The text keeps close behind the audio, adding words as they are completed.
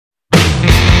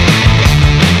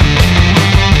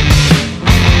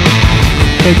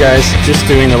Hey guys, just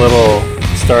doing a little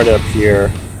startup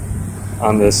here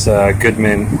on this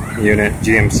Goodman unit,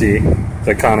 GMC, the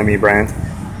economy brand.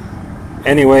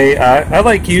 Anyway, I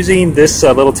like using this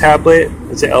little tablet.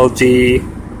 It's an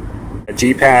LG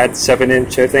G-Pad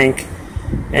 7-inch, I think,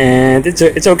 and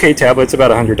it's okay tablet. It's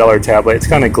about $100 tablet. It's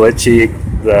kind of glitchy.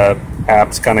 The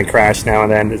apps kind of crash now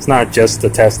and then. It's not just the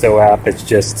Testo app. It's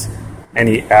just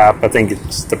any app. I think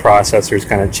it's the processor is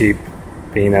kind of cheap,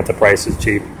 being that the price is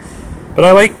cheap. But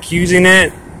I like using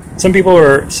it. Some people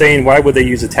are saying, why would they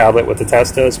use a tablet with the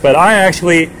Testos? But I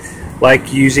actually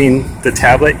like using the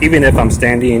tablet, even if I'm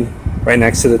standing right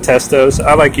next to the Testos.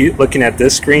 I like looking at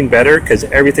this screen better because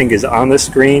everything is on the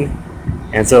screen,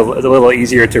 and so it's a little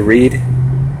easier to read,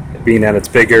 being that it's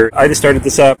bigger. I just started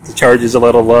this up. The charge is a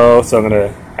little low, so I'm going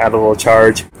to add a little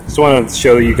charge. Just wanted to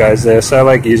show you guys this. I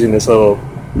like using this little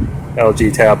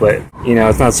LG tablet. You know,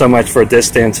 it's not so much for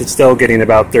distance. It's still getting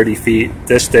about 30 feet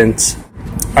distance.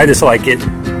 I just like it.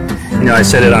 You know, I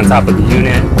set it on top of the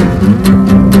unit.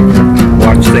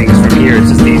 Watch things from here.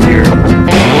 It's just easier.